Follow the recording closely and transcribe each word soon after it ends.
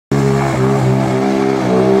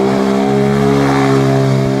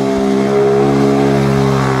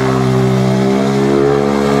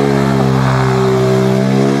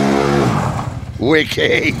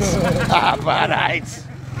Wicked. It's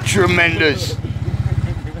tremendous.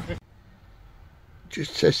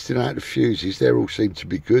 Just testing out the fuses. They all seem to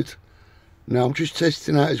be good. Now I'm just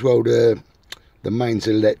testing out as well the mains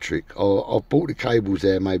electric. I've bought the cables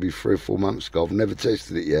there maybe 3 or 4 months ago. I've never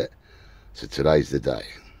tested it yet. So today's the day.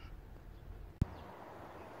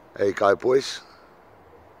 There you go, boys.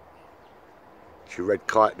 It's your red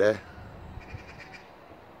kite there.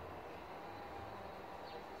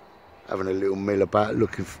 Having a little mill about,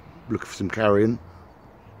 looking for some carrion.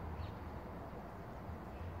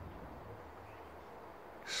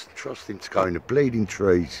 Just trust him to go in the bleeding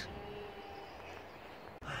trees.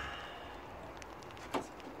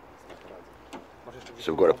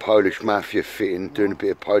 So we've got a Polish mafia fitting, doing a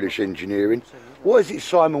bit of Polish engineering. What is it,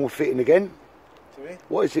 Simon, we're fitting again? Sorry?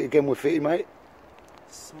 What is it again we're fitting, mate?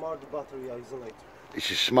 Smart battery isolator.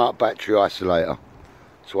 It's a smart battery isolator.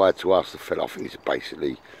 So I had to ask the fella, I think it's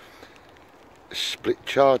basically a split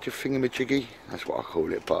charger thingamajiggy. That's what I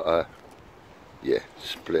call it, but yeah,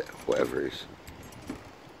 split, whatever it is.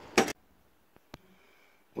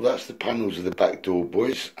 Well, that's the panels of the back door,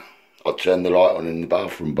 boys. I turned the light on in the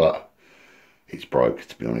bathroom, but it's broke,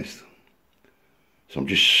 to be honest. So I'm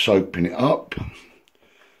just soaping it up.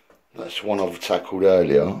 That's one I've tackled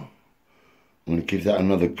earlier. I'm going to give that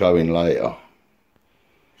another go in later.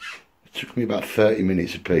 It took me about 30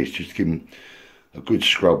 minutes a piece just to give them a good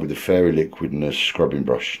scrub with a fairy liquid and a scrubbing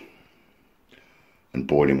brush and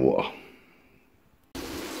boiling water.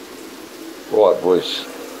 Right, boys.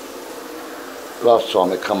 Last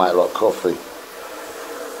time it come out like coffee.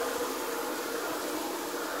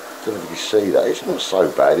 Don't know if you can see that. It's not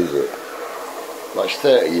so bad, is it? Like, it's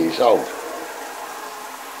 30 years old.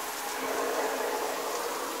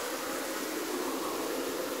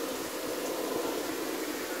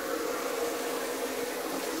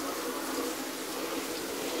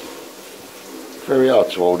 Very hard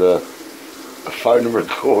to hold a phone and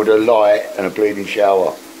recorder, light and a bleeding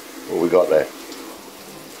shower. What we got there?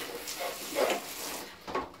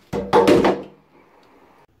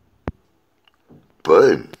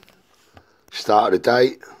 Boom. Start of the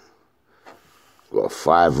day. Got a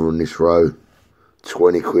 £5 on this row,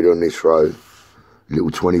 20 quid on this row,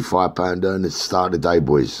 little £25 earner. Start of the day,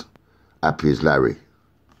 boys. Happy as Larry.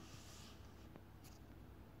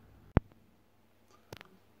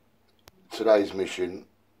 Today's mission,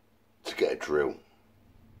 to get a drill.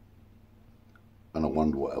 And I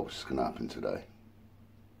wonder what else is going to happen today.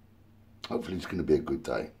 Hopefully it's going to be a good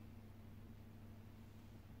day.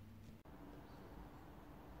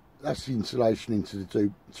 That's the insulation into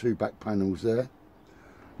the two back panels there.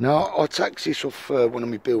 Now, I taxed this off one of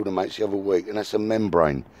my builder mates the other week, and that's a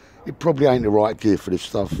membrane. It probably ain't the right gear for this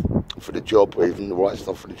stuff, for the job, or even the right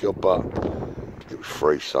stuff for the job, but it was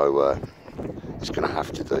free, so it's going to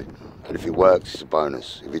have to do. And if it works, it's a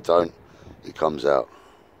bonus. If it don't, it comes out.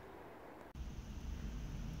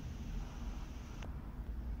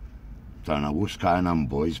 Don't know what's going on,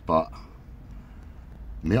 boys, but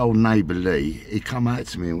my old neighbour Lee, he come out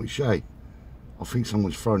to me and went, Shay, I think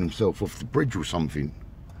someone's thrown himself off the bridge or something.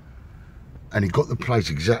 And he got the place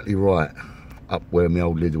exactly right, up where my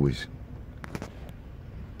old Lidl is.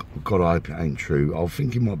 God, I hope it ain't true. I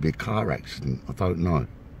think it might be a car accident, I don't know.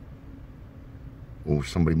 Or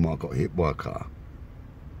somebody might have got hit by a car.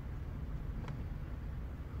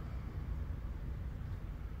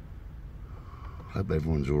 Hope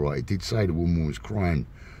everyone's alright. He did say the woman was crying,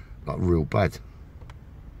 like, real bad.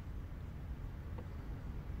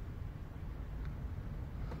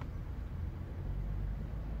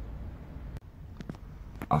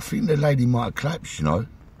 I think the lady might have collapsed, you know.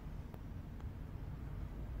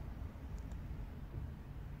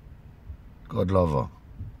 God love her.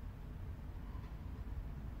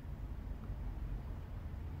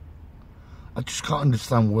 I just can't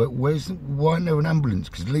understand why isn't there an ambulance?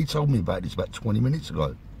 Because Lee told me about this about 20 minutes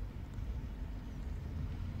ago.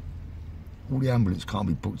 All the ambulance can't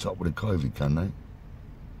be booked up with a COVID, can they?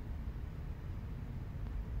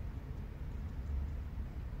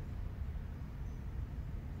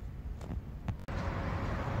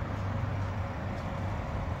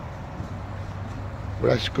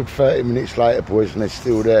 Well, that's a good 30 minutes later, boys, and they're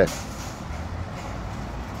still there.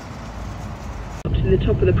 Up to the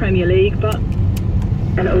top of the Premier League, but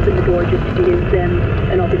and open the door just to give them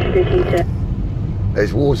an opportunity to.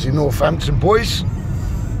 There's wars in Northampton, boys.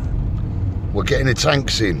 We're getting the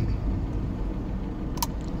tanks in.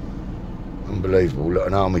 Unbelievable, look,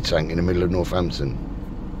 an army tank in the middle of Northampton.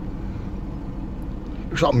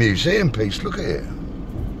 Looks like a museum piece, look at it.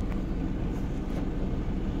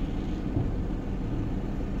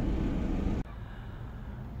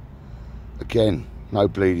 Again, no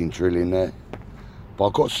bleeding drill in there. But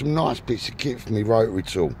I've got some nice bits of kit for me rotary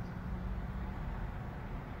tool.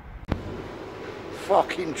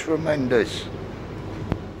 Fucking tremendous.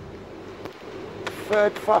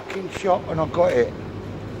 Third fucking shot and I got it.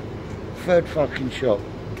 Third fucking shot.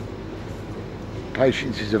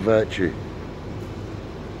 Patience is a virtue.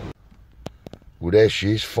 Well, there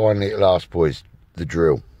she is, finally at last, boys, the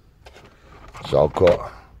drill. So I've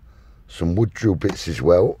got some wood drill bits as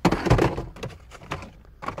well,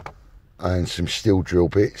 and some steel drill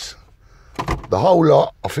bits. The whole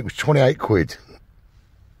lot, I think, was 28 quid.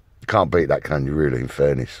 You can't beat that, can you, really, in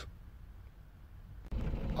fairness?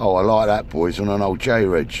 Oh, I like that, boys, on an old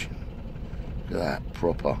J-Reg. Look at that,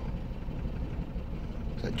 proper.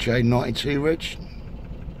 Is that J92 Reg?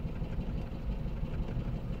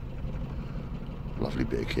 Lovely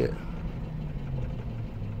bit of kit.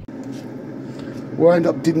 Well, I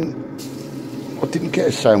didn't get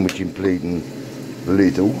a sandwich in bleeding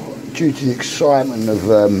Lidl due to the excitement of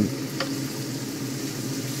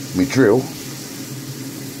my drill.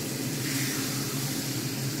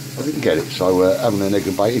 I didn't get it, so having an egg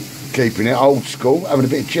and bacon, keeping it old school, having a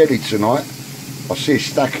bit of jelly tonight. I see a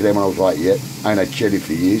stack of them and I was like, yeah, ain't had jelly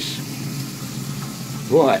for years.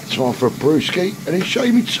 Right, time for a brewski and then show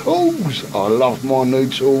me tools. I love my new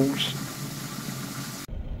tools.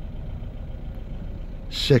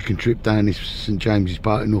 Second trip down this St James's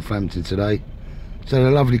Park in Northampton today. So had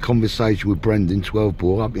a lovely conversation with Brendan, 12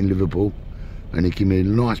 bore up in Liverpool, and he gave me a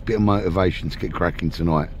nice bit of motivation to get cracking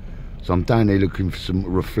tonight. So I'm down there looking for some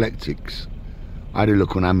reflectics. I had a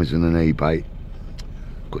look on Amazon and eBay.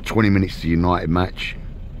 Got 20 minutes to United match.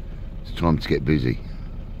 It's time to get busy.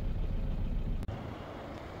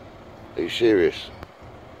 Are you serious?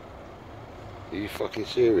 Are you fucking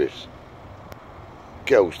serious?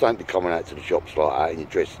 Girls, don't be coming out to the shops like that and you're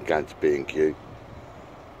dressed and going to B&Q.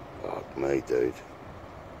 Fuck me, dude.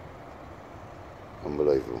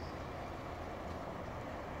 Unbelievable.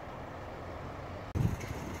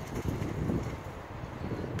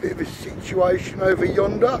 Bit of a situation over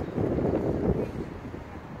yonder.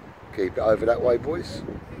 Keep it over that way, boys.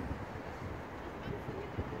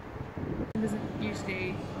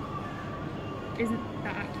 Isn't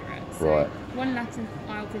that accurate? So right. One lap in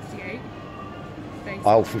aisle 58.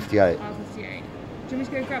 Aisle 58. Aisle 58. Do you want me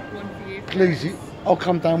to go grab one for you? Please, I'll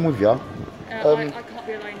come down with you. I can't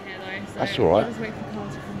be alone here though. So that's all right. I'll just wait for the car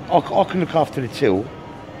to come back. I can look after the till.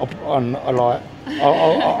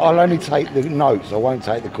 I'll only take the notes. I won't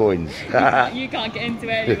take the coins. You can't get into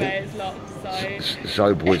it anyway. It's locked.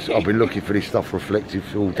 So boys, I've been looking for this stuff reflective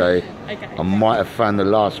all day. Okay. I might have found the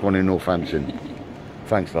last one in Northampton.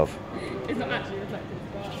 Thanks, love. It's not actually reflective,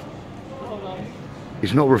 but hold on.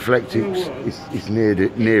 It's not reflective. It's near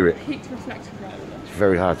it. Peaked reflective roller. It's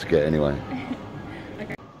very hard to get anyway.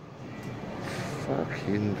 Okay.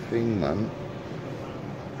 Fucking thing, man.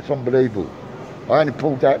 It's unbelievable. I only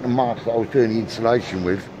pulled out the mask that I was doing the insulation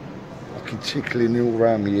with. I can tickling all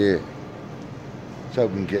around my ear. So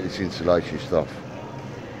we can get this insulation stuff.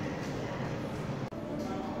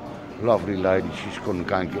 Lovely lady, she's gonna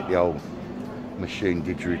go and get the old machine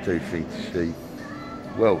didgeridoo thing to see.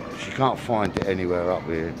 Well, she can't find it anywhere up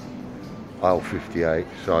here, aisle 58,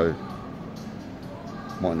 so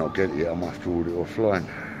might not get it yet. I might have to order it offline.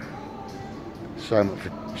 So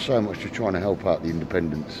much for trying to help out the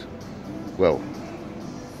independents. Well,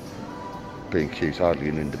 B&Q's hardly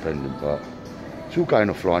an independent, but it's all going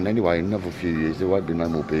offline anyway. In another few years there won't be no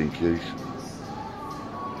more B&Q's.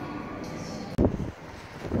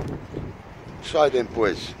 So then,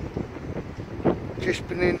 boys, just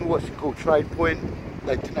been in what's it called, Trade Point.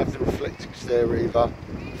 They didn't have the reflectors there either.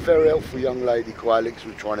 Very helpful young lady called Alex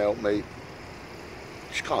was trying to help me.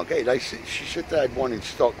 Just can't get it. She said they had one in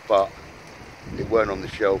stock, but it weren't on the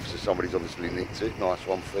shelf, so somebody's obviously nicked it. Nice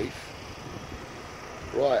one, thief.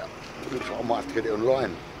 Right, looks like I might have to get it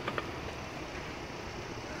online.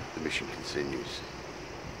 The mission continues.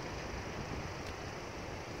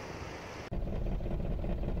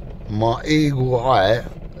 My eagle eye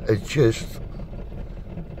has just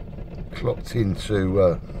clocked into,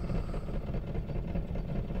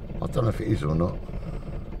 I don't know if it is or not.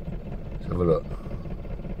 Let's have a look.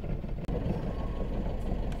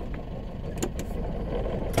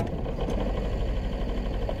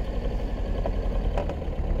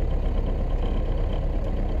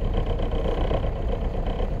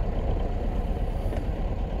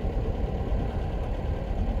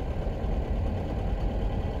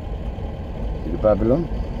 Babylon.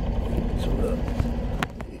 So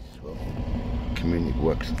it's community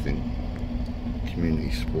works, I think.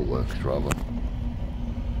 Community support works, rather.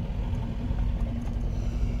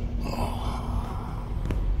 Oh.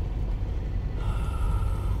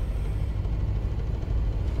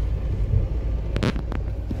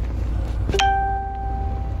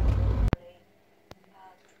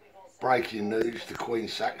 breaking news, the Queen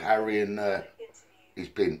sacked Harry and his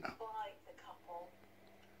bint.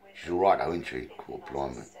 She's alright though, isn't she? Quite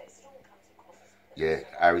blimey. Yeah,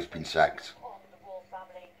 Harry's been sacked.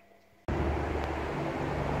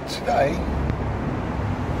 Today,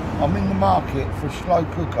 I'm in the market for a slow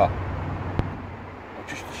cooker. I've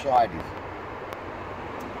just decided.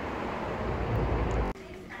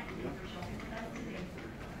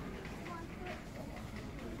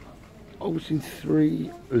 I was in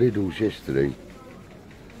 3 Lidls yesterday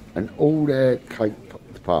and all their cake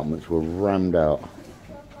departments were rammed out.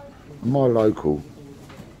 My local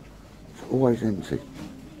is always empty.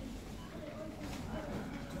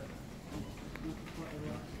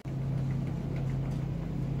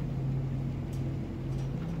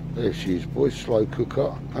 There she is, boys, slow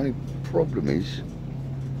cooker. Only problem is,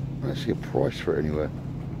 I don't see a price for it anywhere.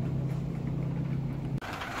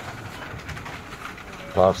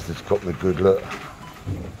 Bastard's got me good look.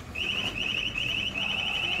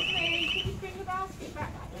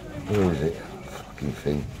 Where is it? Fucking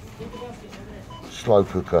thing. Slow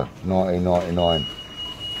cooker, 19.99.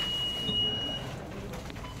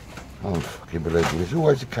 Oh, fucking believe me. There's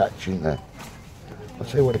always a catch, isn't there? I'll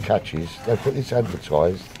tell you what the catch is. They put this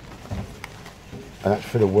advertised, and that's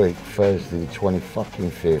for the week, Thursday the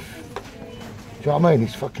 25th. Do you know what I mean?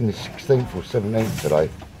 It's fucking the 16th or 17th today.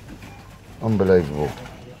 Unbelievable.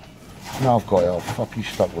 Now I've got it, I'll fucking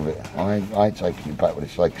stuck with it. I ain't taking it back with the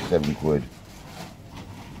sake of £7.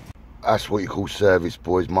 That's what you call service,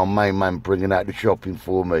 boys. My main man bringing out the shopping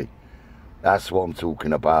for me. That's what I'm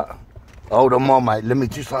talking about. Hold on, mate. Let me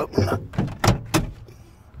just open that.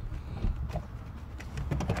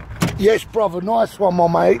 Yes, brother. Nice one, my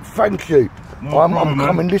mate. Thank you. No I'm problem,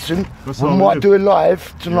 coming. man. Listen, we might do a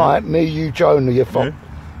live tonight. Me, you, Jonah. Yeah.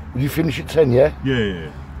 Will you finish at 10, yeah?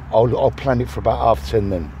 Yeah. I'll plan it for about 10:30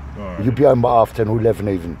 then. Right. You'll be home by 10:30 or 11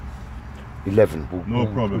 even. 11. No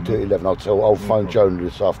problem. We'll do it 11. I'll phone Jonah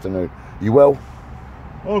this afternoon. You well?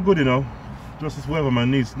 All good, you know. Just this weather,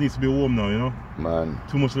 man, needs to be warm now, you know. Man.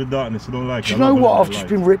 Too much of the darkness, I don't like it. Do you know what? I've just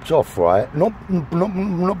been ripped off, right? Not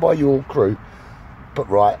by your crew, but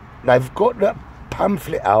right. They've got that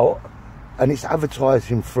pamphlet out, and it's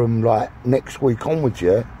advertising from like next week onwards,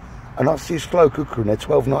 yeah. And I see a slow cooker in there,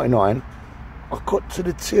 £12.99. I got to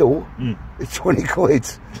the till, it's 20 quid.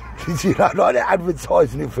 You know, like they're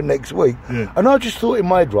advertising it for next week. Yeah. And I just thought in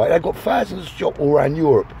my head, right, they've got thousands of shops all around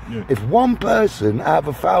Europe. Yeah. If one person out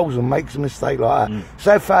of 1,000 makes a mistake like that,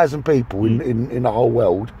 say 1,000 people in the whole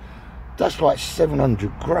world, that's like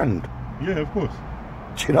 700 grand. Yeah, of course.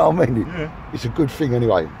 Do you know what I mean? Yeah. It's a good thing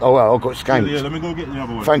anyway. Oh well, I've got skanked. Yeah, let me go get the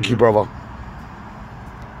other one. Thank you, brother.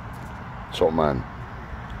 Top man.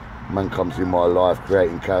 Man comes in my life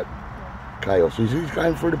creating chaos. He's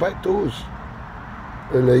going through the back doors.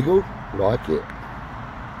 Illegal. Like it.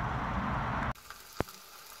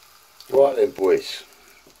 Right then, boys.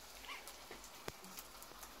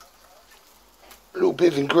 A little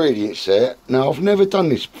bit of ingredients there. Now, I've never done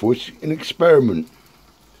this before. It's an experiment.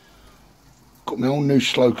 Got my own new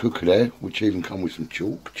slow cooker there, which even come with some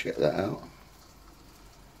chalk. Check that out.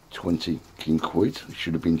 20 king quid. It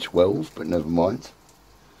should have been 12, but never mind.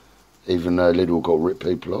 Even Lidl got to rip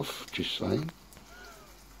people off, just saying.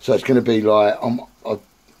 So it's going to be like,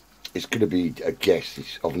 it's going to be a guess.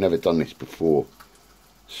 I've never done this before.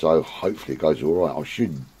 So hopefully it goes all right. I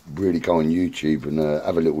should really go on YouTube and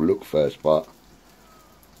have a little look first, but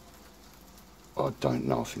I don't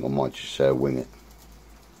know. I think I might just say wing it.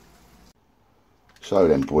 So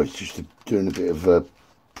then, boys, just doing a bit of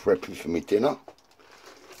prepping for my dinner.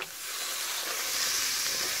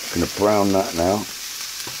 Going to brown that now.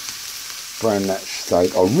 Brown that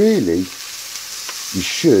steak. You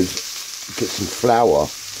should get some flour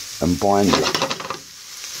and bind it.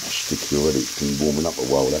 That's sticky already, it's been warming up a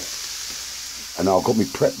while there. And I've got my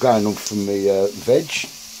prep going on for my veg.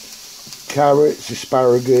 Carrots,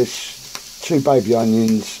 asparagus, 2 baby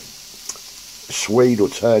onions, swede or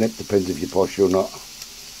turnip, depends if you're posh or not.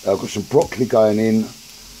 I've got some broccoli going in.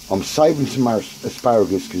 I'm saving some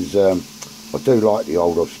asparagus because I do like the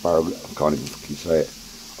old asparagus. I can't even fucking say it.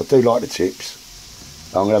 I do like the tips.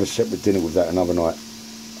 I'm going to have a separate dinner with that another night.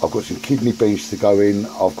 I've got some kidney beans to go in.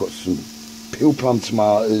 I've got some peel plum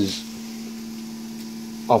tomatoes.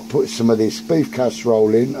 I've put some of this beef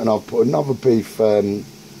casserole in, and I've put another beef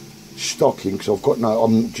stock in because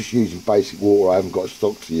I'm just using basic water. I haven't got a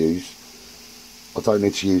stock to use. I don't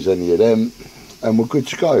need to use any of them, and we're good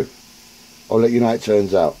to go. I'll let you know how it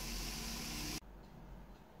turns out.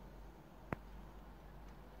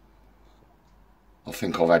 I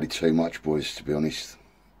think I've added too much, boys, to be honest.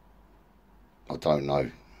 I don't know.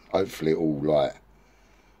 Hopefully it all like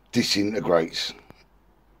disintegrates.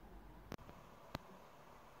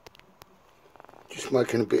 Just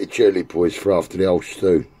making a bit of jelly, boys, for after the old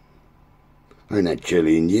stew. I ain't had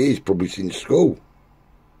jelly in years, probably since school.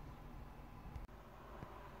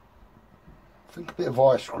 I think a bit of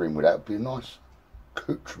ice cream with that would be a nice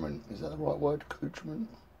accoutrement. Is that the right word, accoutrement?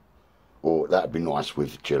 Or that'd be nice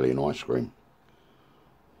with jelly and ice cream.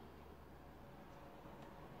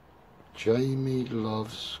 Jamie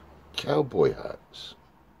loves cowboy hats.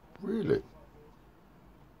 Really?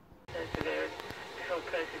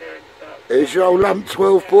 Here's your old lamp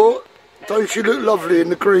 12 port. Don't you look lovely in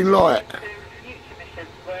the green light?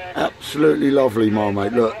 Absolutely lovely, my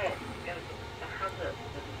mate, look.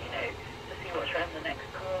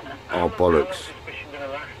 Oh, bollocks.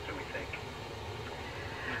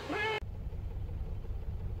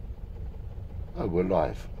 Oh, we're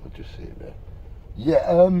live. I'll just see it there.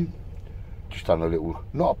 Yeah, just done a little,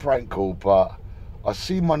 not a prank call, but I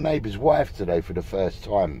see my neighbour's wife today for the first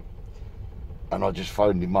time. And I just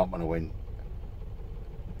phoned him up and I went,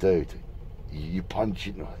 dude, you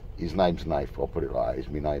punching, his name's Nath, I'll put it like that, he's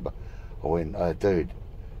my neighbour. I went, dude,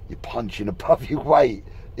 you're punching above your weight.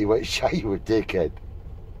 He went, show you a dickhead.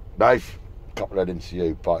 Nath, a couple of them to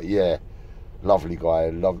you, but yeah, lovely guy,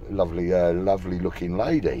 lovely looking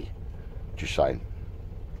lady. Just saying.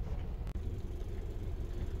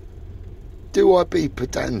 Do I be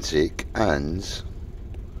pedantic? And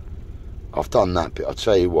I've done that bit. I'll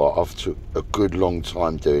tell you what, I've took a good long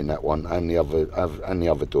time doing that one and the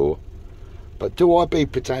other door. But do I be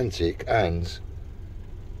pedantic and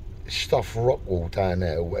stuff rock wall down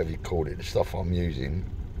there, or whatever you call it, the stuff I'm using?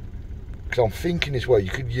 Because I'm thinking as well, you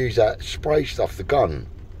could use that spray stuff, the gun.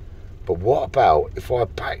 But what about if I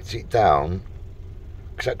packed it down,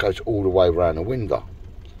 because that goes all the way around the window.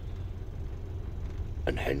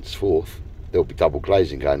 And henceforth, there'll be double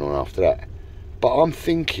glazing going on after that. But I'm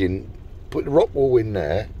thinking, put the rock wall in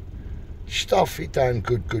there, stuff it down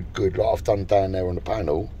good, like I've done down there on the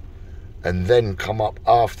panel, and then come up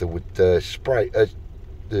after with the spray,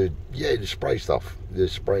 the spray stuff, the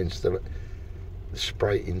spray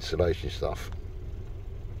insulation stuff.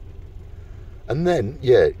 And then,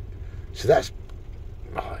 yeah, so that's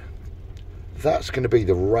going to be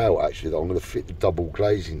the rail actually that I'm going to fit the double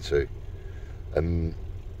glazing to.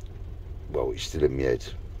 Well, it's still in my head.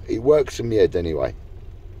 It works in my head anyway.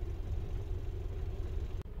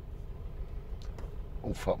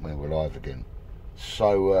 Oh fuck me, we're live again.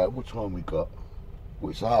 So what time we got?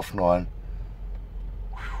 Well, it's 9:30.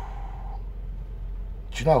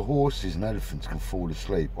 Do you know horses and elephants can fall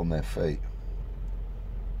asleep on their feet?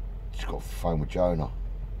 Just got off the phone with Jonah.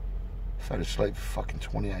 Fell asleep for fucking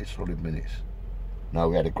 28 solid minutes. No,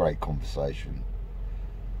 we had a great conversation.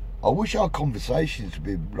 I wish our conversations would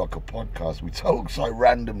be like a podcast. We talk so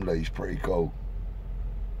randomly, it's pretty cool.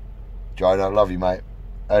 Jonah, I love you, mate.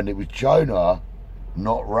 And it was Jonah,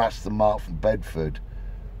 not Ras the Mark from Bedford,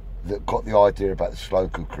 that got the idea about the slow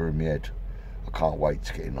cooker in my head. I can't wait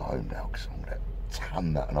to get in the home now, because I'm going to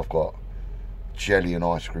tan that, and I've got jelly and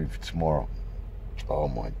ice cream for tomorrow. Oh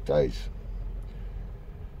my days.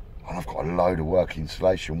 And I've got a load of work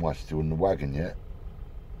insulation while still in the wagon yet.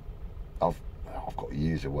 I've got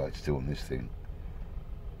years of work still on this thing.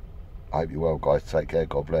 I hope you're well, guys. Take care.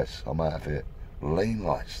 God bless. I'm out of here. Lean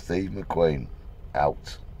like Steve McQueen.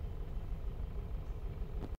 Out.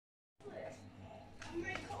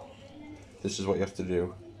 This is what you have to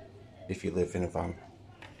do if you live in a van.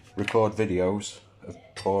 Record videos of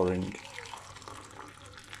pouring,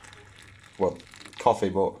 well, coffee,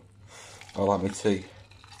 but I like my tea.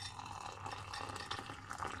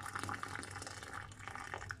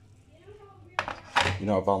 You're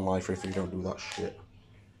not a van lifer if you don't do that shit.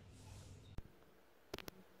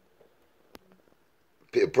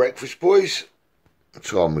 Bit of breakfast, boys. What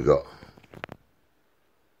time we got?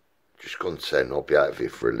 Just gone 10. I'll be out of here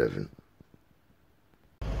for 11.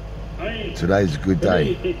 Today's a good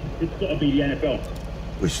day. It's got to be the NFL.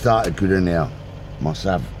 We started good anyhow. My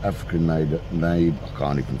South African neighbour, I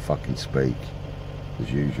can't even fucking speak,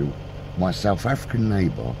 as usual. My South African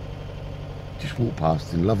neighbour just walked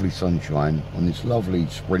past in lovely sunshine on this lovely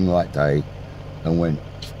spring-like day and went,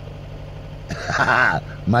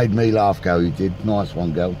 made me laugh, girl, you did. Nice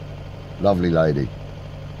one, girl. Lovely lady.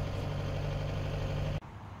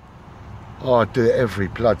 Oh, I do it every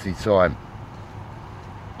bloody time.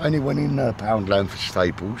 Only went in Poundland for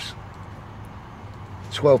staples.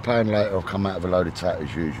 £12 later, I've come out of a load of tat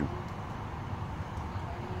as usual.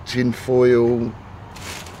 Tin foil,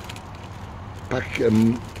 packet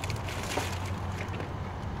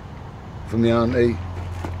from the auntie,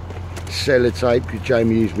 sellotape, because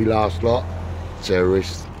Jamie used me last lot.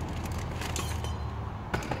 Terrorist.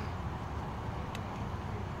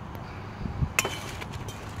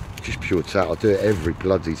 Just your tat. I do it every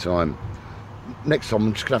bloody time. Next time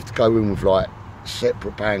I'm just going to have to go in with like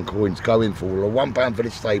separate pound coins, go in for all £1 for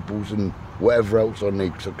the staples and whatever else I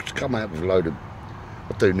need. So just come out with a load of...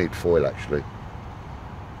 I do need foil actually.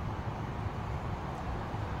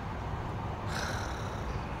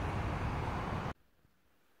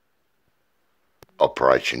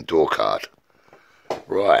 Operation door card.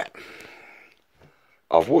 Right.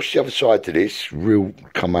 I've washed the other side to this.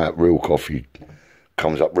 Come out real coffee.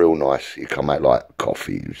 Comes up real nice. It come out like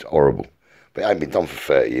coffee. It's horrible. But it ain't been done for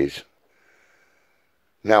 30 years.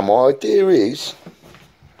 Now my idea is,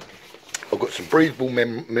 I've got some breathable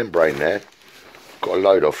membrane there. Got a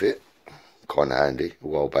load off it. Kind of handy, a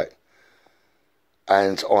while back.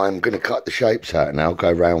 And I'm going to cut the shapes out now.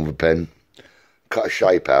 Go round with a pen. Cut a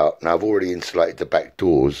shape out. Now I've already insulated the back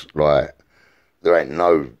doors. Like,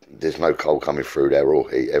 there's no cold coming through there or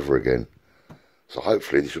heat ever again. So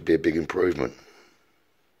hopefully this will be a big improvement.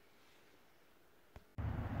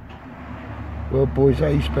 Well boys, how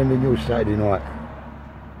are you spending your Saturday night?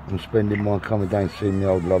 I'm spending mine coming down to see my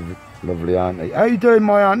old lovely auntie. How you doing,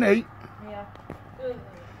 my auntie? Yeah.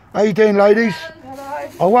 How you doing, ladies? Hello.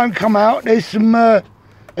 I won't come out. There's some,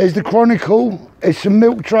 there's the Chronicle. There's some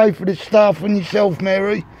milk tray for the staff and yourself,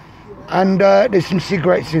 Mary. And there's some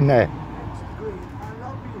cigarettes in there.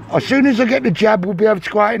 As soon as I get the jab, we'll be able to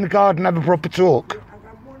go out in the garden and have a proper talk. I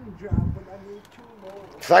got one job, but I need 2 more.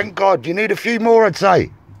 Thank God. You need a few more, I'd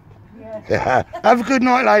say. Yeah. Have a good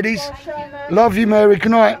night, ladies. Love you, Mary.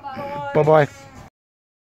 Good night. Bye-bye.